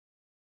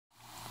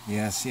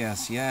Yes,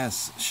 yes,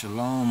 yes.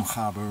 Shalom,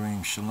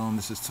 Chabarim. Shalom.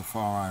 This is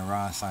Tafari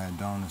Ras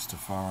Adonis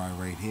Tafari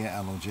right here.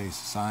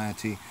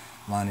 LOJSociety,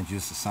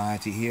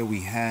 LionOfJuda. Here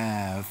we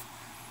have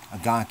a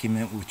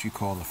document which we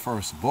call the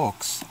first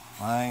books,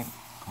 right?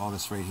 Call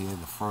this right here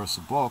the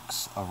first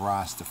books of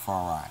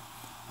Rastafari.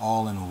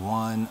 All in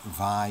one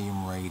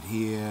volume right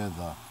here.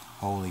 The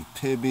Holy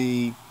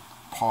Piby,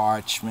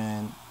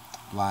 Parchment,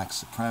 Black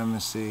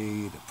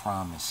Supremacy, the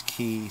Promised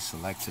Key,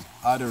 Selected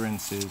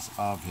Utterances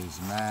of His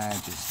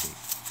Majesty.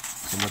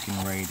 So looking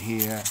right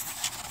here,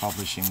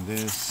 publishing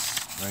this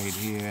right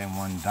here in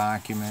one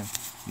document.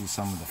 These are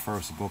some of the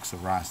first books of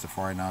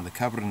Rastafari. Now the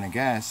Kabbalah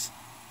Nagas,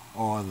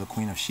 or the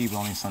Queen of Sheba,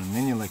 only son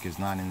Menelik, is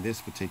not in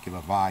this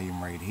particular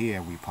volume right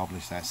here. We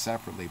publish that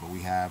separately, but we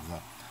have the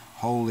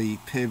Holy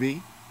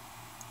Piby,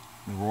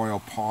 the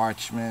Royal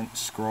Parchment,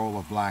 Scroll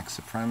of Black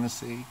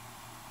Supremacy,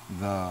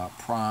 the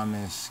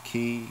Promised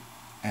Key,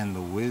 and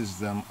the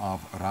Wisdom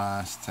of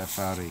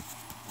Rastafari.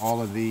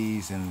 All of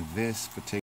these in this particular